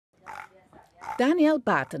Daniel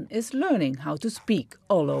Baten is learning how to speak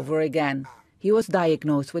all over again. He was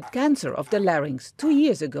diagnosed with cancer of the larynx 2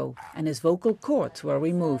 years ago and his vocal cords were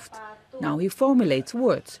removed. Now he formulates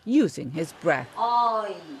words using his breath.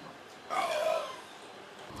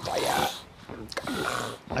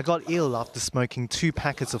 I got ill after smoking 2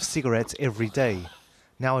 packets of cigarettes every day.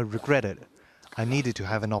 Now I regret it. I needed to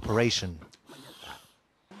have an operation.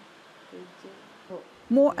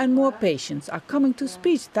 More and more patients are coming to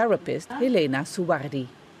speech therapist Helena Suwardi.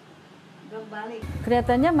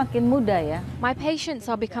 My patients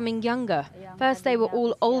are becoming younger. First they were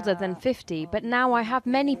all older than 50, but now I have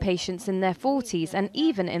many patients in their 40s and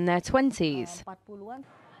even in their 20s.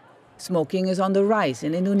 Smoking is on the rise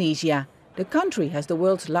in Indonesia. The country has the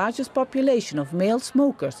world's largest population of male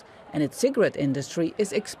smokers and its cigarette industry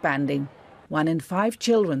is expanding. 1 in 5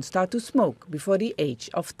 children start to smoke before the age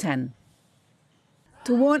of 10.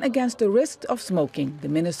 To warn against the risks of smoking, the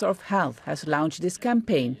Minister of Health has launched this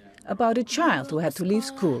campaign about a child who had to leave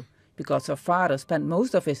school because her father spent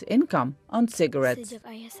most of his income on cigarettes.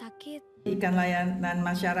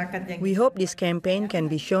 We hope this campaign can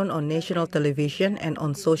be shown on national television and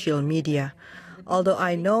on social media. Although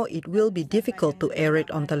I know it will be difficult to air it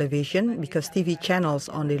on television because TV channels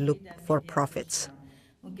only look for profits.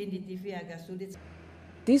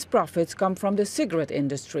 These profits come from the cigarette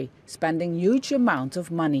industry, spending huge amounts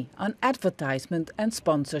of money on advertisement and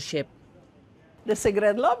sponsorship. The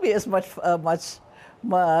cigarette lobby is much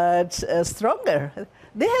stronger.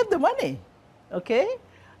 They have the money, okay?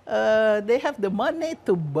 They have the money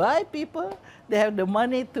to buy people. They have the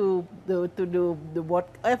money to do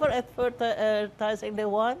whatever advertising they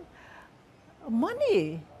want.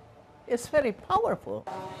 Money is very powerful.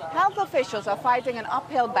 Health officials are fighting an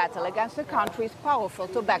uphill battle against the country's powerful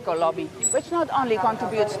tobacco lobby, which not only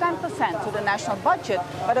contributes 10% to the national budget,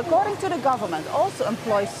 but according to the government also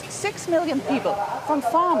employs 6 million people, from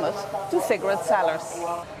farmers to cigarette sellers.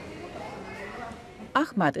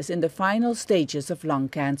 Ahmad is in the final stages of lung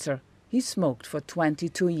cancer. He smoked for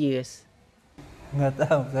 22 years.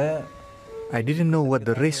 I didn't know what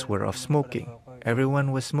the risks were of smoking.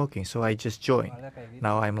 Everyone was smoking, so I just joined.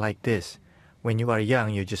 Now I'm like this. When you are young,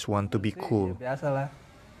 you just want to be cool.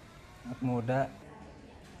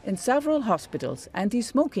 In several hospitals,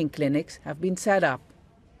 anti-smoking clinics have been set up.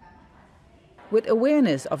 With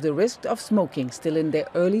awareness of the risk of smoking still in their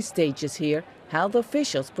early stages here, health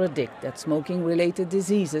officials predict that smoking-related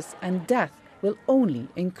diseases and death will only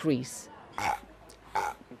increase.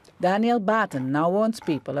 Daniel Baten now warns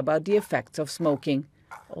people about the effects of smoking.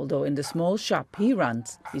 Although in the small shop he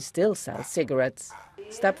runs, he still sells cigarettes.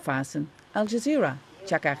 Step Fasen, Al Jazeera,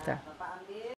 Jakarta.